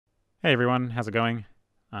Hey everyone, how's it going?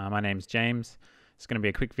 My name's James. It's going to be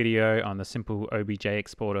a quick video on the simple OBJ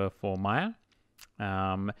exporter for Maya.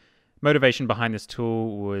 Um, Motivation behind this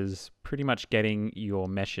tool was pretty much getting your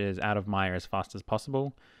meshes out of Maya as fast as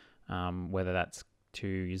possible, whether that's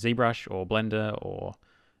to ZBrush or Blender or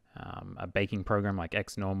a baking program like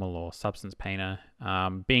XNormal or Substance Painter.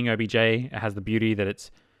 Being OBJ, it has the beauty that it's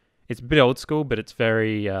a bit old school, but it's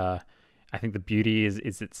very. I think the beauty is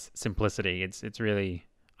its simplicity. It's really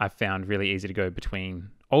I've found really easy to go between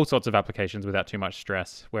all sorts of applications without too much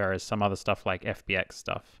stress. Whereas some other stuff like FBX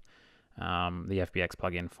stuff, the FBX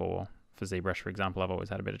plugin for ZBrush, for example, I've always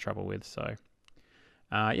had a bit of trouble with. So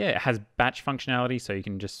yeah, it has batch functionality, so you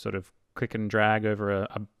can just sort of click and drag over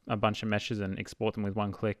a bunch of meshes and export them with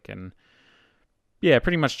one click. And yeah,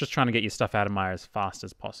 pretty much just trying to get your stuff out of Maya as fast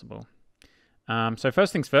as possible. So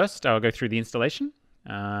first things first, I'll go through the installation.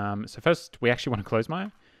 So first, we actually want to close Maya.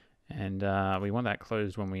 And we want that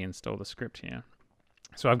closed when we install the script here.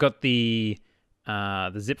 So I've got the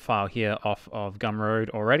zip file here off of Gumroad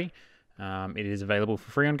already. It is available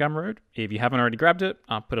for free on Gumroad. If you haven't already grabbed it,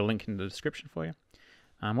 I'll put a link in the description for you.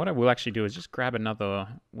 What I will actually do is just grab another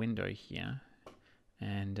window here.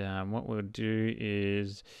 And what we'll do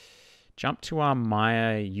is jump to our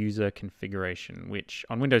Maya user configuration, which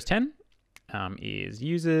on Windows 10 is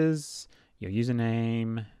users, your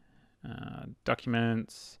username,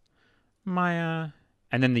 documents, Maya,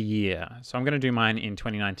 and then the year. So I'm going to do mine in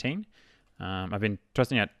 2019. I've been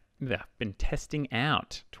testing out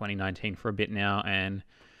 2019 for a bit now, and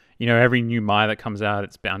you know, every new Maya that comes out,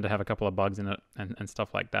 it's bound to have a couple of bugs in it and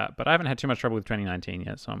stuff like that. But I haven't had too much trouble with 2019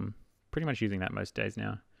 yet, so I'm pretty much using that most days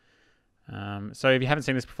now. So if you haven't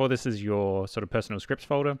seen this before, this is your sort of personal scripts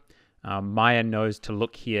folder. Maya knows to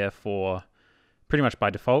look here for pretty much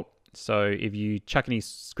by default. So if you chuck any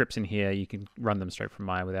scripts in here, you can run them straight from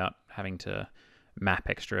Maya without having to map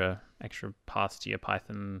extra paths to your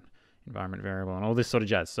Python environment variable and all this sort of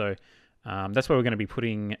jazz. So that's where we're going to be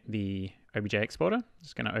putting the OBJ exporter.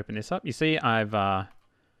 Just going to open this up. You see I've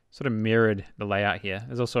sort of mirrored the layout here.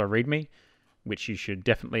 There's also a README, which you should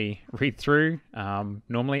definitely read through.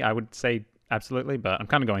 Normally I would say absolutely, but I'm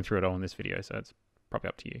kind of going through it all in this video, so it's probably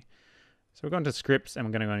up to you. So we're going to scripts, and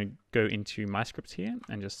we're going to go into my scripts here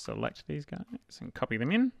and just select these guys and copy them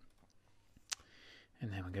in.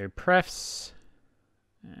 And then we'll go prefs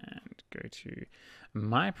and go to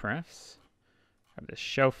my prefs. Grab this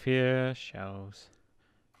shelf here, shelves,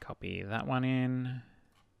 copy that one in.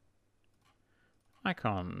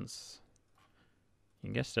 Icons.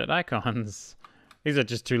 You guessed it, icons. These are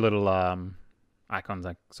just two little icons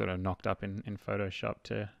I sort of knocked up in Photoshop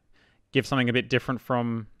to give something a bit different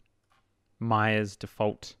from Maya's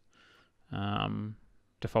default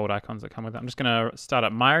icons that come with it. I'm just going to start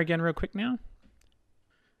up Maya again real quick now.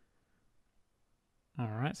 All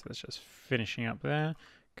right, so that's just finishing up there.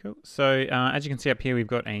 Cool. So as you can see up here, we've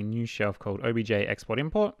got a new shelf called OBJ Export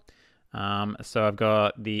Import. So I've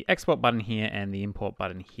got the export button here and the import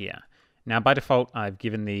button here. Now by default, I've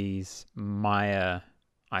given these Maya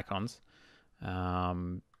icons.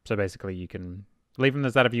 So basically you can leave them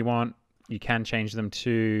as that if you want. You can change them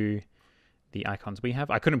to the icons we have.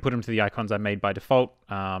 I couldn't put them to the icons I made by default,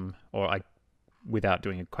 without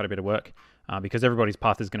doing quite a bit of work, because everybody's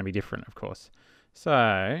path is going to be different, of course.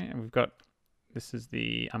 So we've got,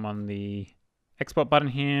 I'm on the export button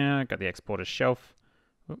here. I've got the exporter shelf.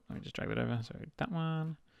 Let me just drag that over. So that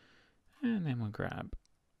one, and then we'll grab.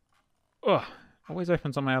 Oh, always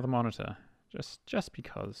opens on my other monitor, just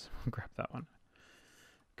because. We'll grab that one.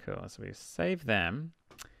 Cool. So we save them.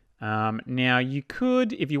 Now you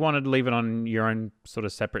could, if you wanted to leave it on your own sort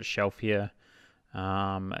of separate shelf here,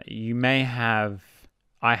 you may have,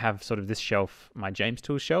 I have sort of this shelf, my James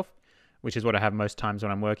Tools shelf, which is what I have most times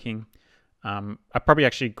when I'm working. I probably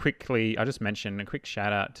actually I just mentioned a quick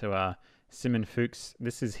shout out to Simon Fuchs.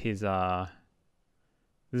 This is his,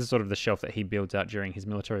 this is sort of the shelf that he builds out during his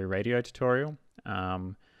military radio tutorial,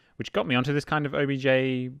 which got me onto this kind of OBJ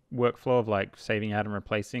workflow of like saving out and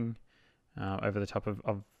replacing over the top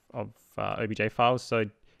of OBJ files. So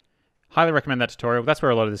highly recommend that tutorial. That's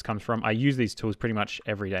where a lot of this comes from. I use these tools pretty much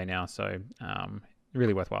every day now, so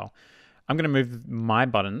really worthwhile. I'm going to move my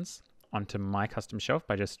buttons onto my custom shelf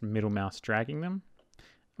by just middle mouse dragging them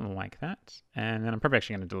like that. And then I'm probably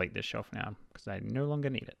actually going to delete this shelf now because I no longer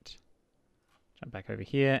need it. Jump back over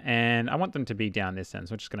here, and I want them to be down this end,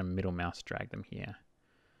 so I'm just going to middle mouse drag them here.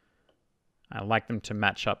 I like them to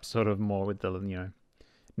match up sort of more with the, you know,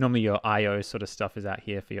 normally your IO sort of stuff is out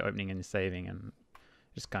here for your opening and your saving, and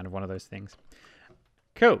just kind of one of those things.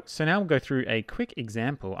 Cool. So now we'll go through a quick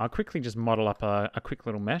example. I'll quickly just model up a quick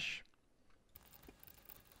little mesh.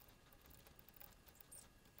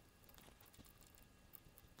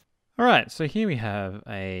 All right, so here we have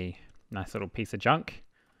a nice little piece of junk.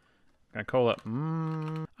 I'm gonna call it,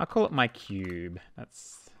 I'll call it my cube.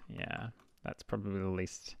 That's probably the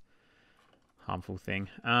least harmful thing.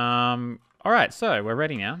 All right, so we're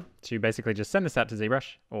ready now to basically just send this out to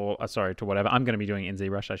ZBrush, or sorry, to whatever. I'm going to be doing it in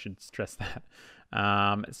ZBrush, I should stress that.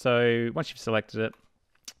 So once you've selected it,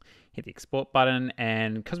 hit the export button,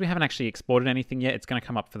 and because we haven't actually exported anything yet, it's going to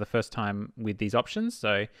come up for the first time with these options.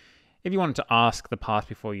 So if you wanted to ask the path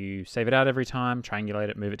before you save it out every time, triangulate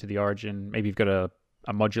it, move it to the origin, maybe you've got a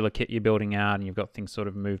modular kit you're building out and you've got things sort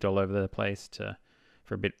of moved all over the place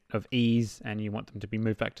for a bit of ease, and you want them to be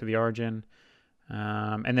moved back to the origin.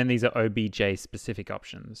 And then these are OBJ specific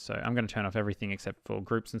options. So I'm going to turn off everything except for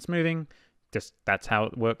groups and smoothing. Just that's how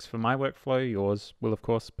it works for my workflow. Yours will, of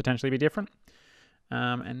course, potentially be different.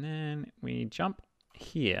 And then we jump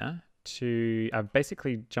here to, I've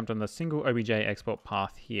basically jumped on the single OBJ export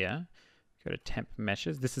path here. Go to temp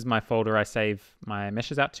meshes. This is my folder I save my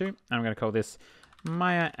meshes out to. I'm going to call this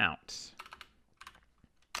Maya out.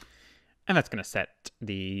 And that's going to set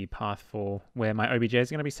the path for where my OBJ is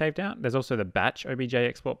going to be saved out. There's also the batch OBJ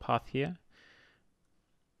export path here.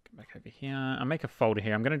 Go back over here. I'll make a folder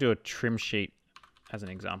here. I'm going to do a trim sheet as an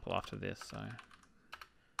example after this. So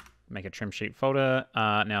make a trim sheet folder.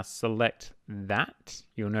 Now select that.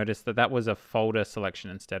 You'll notice that that was a folder selection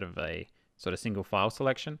instead of a sort of single file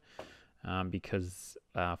selection. Because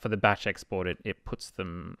for the batch export, it puts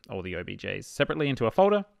them, all the OBJs, separately into a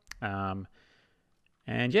folder.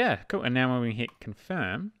 And yeah, cool. And now when we hit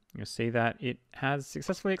confirm, you'll see that it has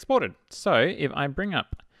successfully exported. So if I bring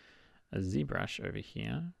up a ZBrush over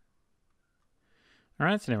here. All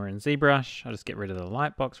right, so now we're in ZBrush. I'll just get rid of the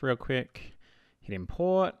light box real quick. Hit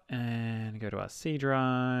import and go to our C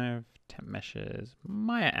drive, temp meshes,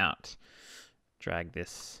 Maya out. Drag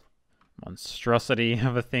this monstrosity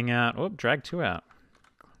of a thing out. Oh, drag 2 out.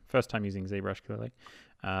 First time using ZBrush, clearly.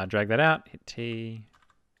 Drag that out, hit T,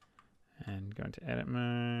 and go into edit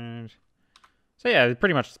mode. So yeah,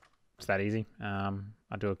 pretty much it's that easy. I'll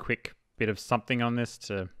do a quick bit of something on this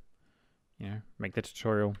to, make the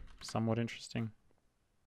tutorial somewhat interesting.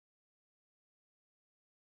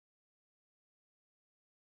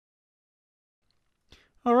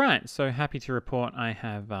 All right, so happy to report I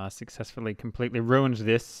have successfully completely ruined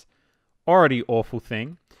this already awful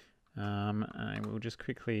thing. I will just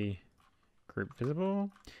quickly group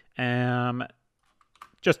visible.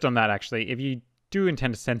 Just on that, actually, if you do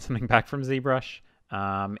intend to send something back from ZBrush,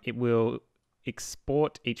 it will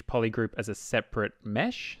export each poly group as a separate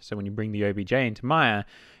mesh. So when you bring the OBJ into Maya,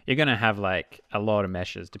 you're going to have like a lot of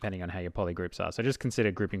meshes depending on how your poly groups are. So just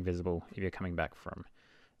consider grouping visible if you're coming back from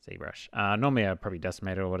ZBrush. Normally I'd probably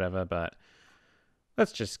decimate it or whatever, but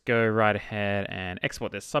let's just go right ahead and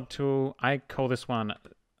export this subtool. I call this one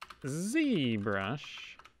ZBrush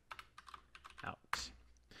out.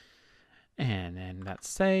 And then that's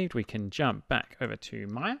saved. We can jump back over to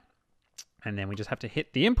Maya. And then we just have to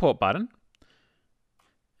hit the import button.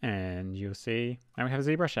 And you'll see now we have a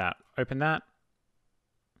ZBrush out. Open that.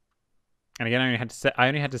 And again, I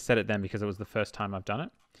only had to set it then because it was the first time I've done it.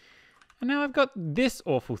 And now I've got this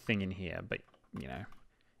awful thing in here. But,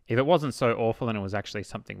 if it wasn't so awful and it was actually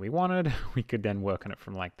something we wanted, we could then work on it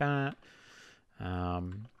from like that.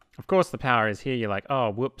 Of course, the power is here. You're like,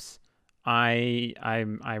 oh, whoops. I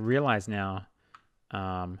realize now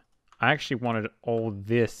I actually wanted all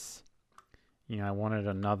this. I wanted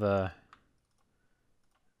another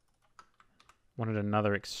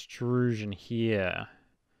extrusion here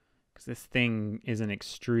because this thing isn't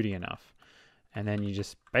extrudy enough. And then you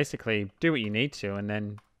just basically do what you need to and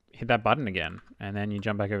then hit that button again. And then you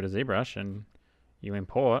jump back over to ZBrush and you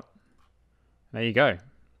import. There you go.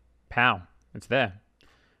 Pow. It's there.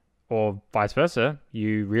 Or vice versa.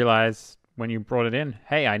 You realize when you brought it in,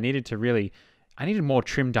 hey, I needed more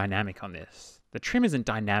trim dynamic on this. The trim isn't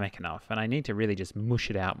dynamic enough and I need to really just mush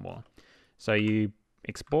it out more. So you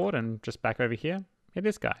export and just back over here, hit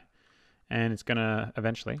this guy. And it's going to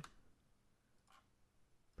eventually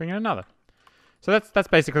bring in another. So that's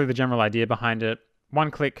basically the general idea behind it. One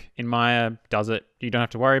click in Maya does it. You don't have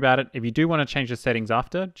to worry about it. If you do want to change the settings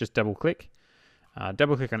after, just double click.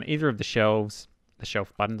 Double click on either of the shelf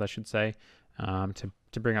buttons, I should say,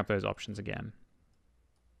 to bring up those options again.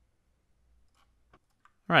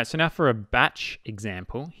 All right, so now for a batch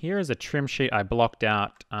example, here is a trim sheet I blocked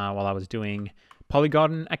out while I was doing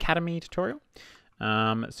Polygon Academy tutorial.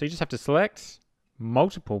 So you just have to select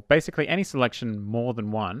multiple, basically any selection more than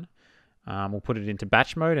one. We'll put it into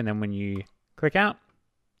batch mode, and then when you click out,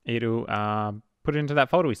 it'll put it into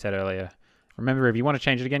that folder we set earlier. Remember, if you want to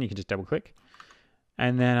change it again, you can just double click.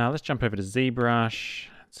 And then let's jump over to ZBrush.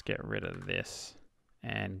 Let's get rid of this.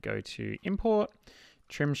 and go to import,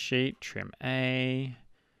 trim sheet, trim A,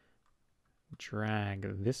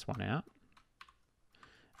 drag this one out.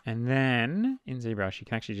 And then in ZBrush, you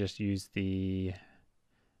can actually just use the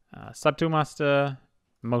subtool master,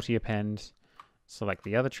 multi-append, select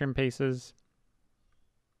the other trim pieces.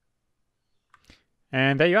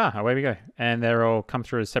 And there you are, away we go. And they're all come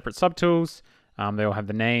through as separate subtools. They all have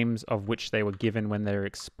the names of which they were given when they're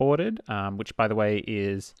exported, which by the way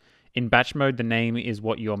is in batch mode, the name is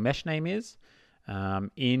what your mesh name is.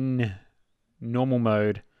 In normal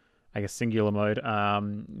mode, I guess singular mode,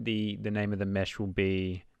 the name of the mesh will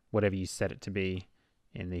be whatever you set it to be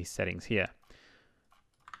in these settings here.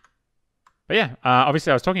 But yeah,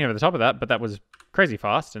 obviously I was talking over the top of that, but that was crazy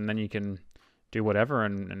fast, and then you can do whatever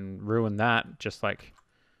and ruin that, just like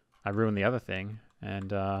I ruined the other thing. And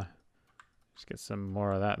just get some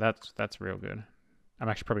more of that. That's real good. I'm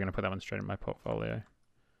actually probably going to put that one straight in my portfolio.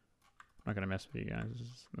 I'm not going to mess with you guys.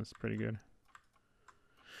 That's pretty good.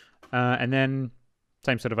 And then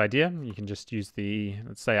same sort of idea. You can just use the,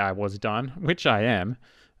 let's say I was done, which I am.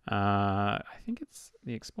 I think it's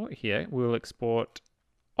the export here. We'll export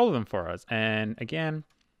all of them for us. And again,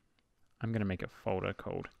 I'm going to make a folder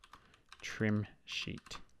called trim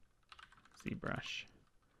sheet ZBrush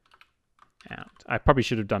out. I probably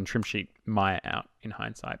should have done trim sheet Maya out in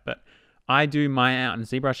hindsight, but I do Maya out and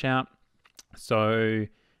ZBrush out. So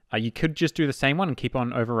you could just do the same one and keep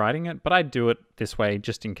on overriding it, but I do it this way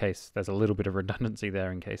just in case there's a little bit of redundancy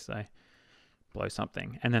there in case I blow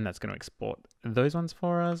something. And then that's going to export those ones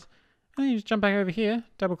for us. And then you just jump back over here,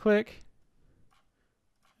 double click,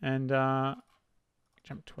 and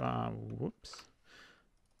jump to our, whoops,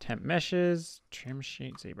 temp meshes, trim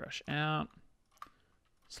sheet, ZBrush out,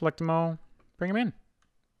 select them all, bring them in.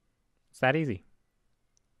 It's that easy.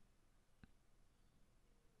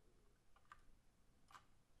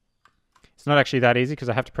 It's not actually that easy because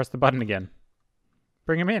I have to press the button again.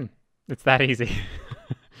 Bring them in. It's that easy.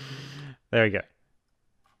 There we go.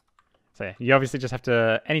 So yeah, you obviously just have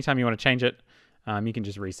to, anytime you want to change it, you can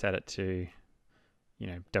just reset it to, you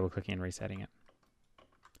know, double clicking and resetting it.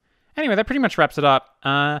 Anyway, that pretty much wraps it up.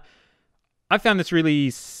 I found this really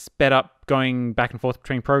sped up going back and forth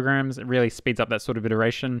between programs. It really speeds up that sort of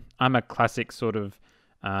iteration. I'm a classic sort of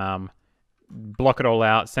block it all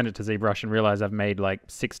out, send it to ZBrush, and realize I've made like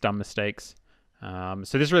 6 dumb mistakes.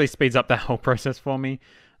 So this really speeds up that whole process for me.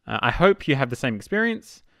 I hope you have the same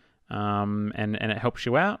experience, and it helps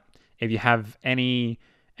you out. If you have any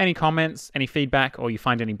comments, any feedback, or you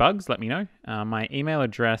find any bugs, let me know. My email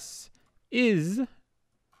address is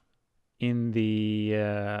in the,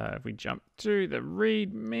 if we jump to the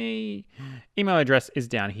README, email address is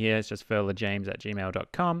down here. It's just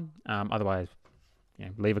furlajames@gmail.com. Otherwise, you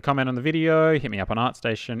know, leave a comment on the video, hit me up on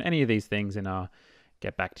ArtStation, any of these things, and I'll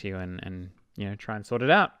get back to you and you know, try and sort it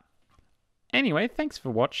out. Anyway, thanks for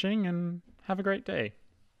watching and have a great day.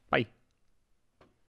 Bye.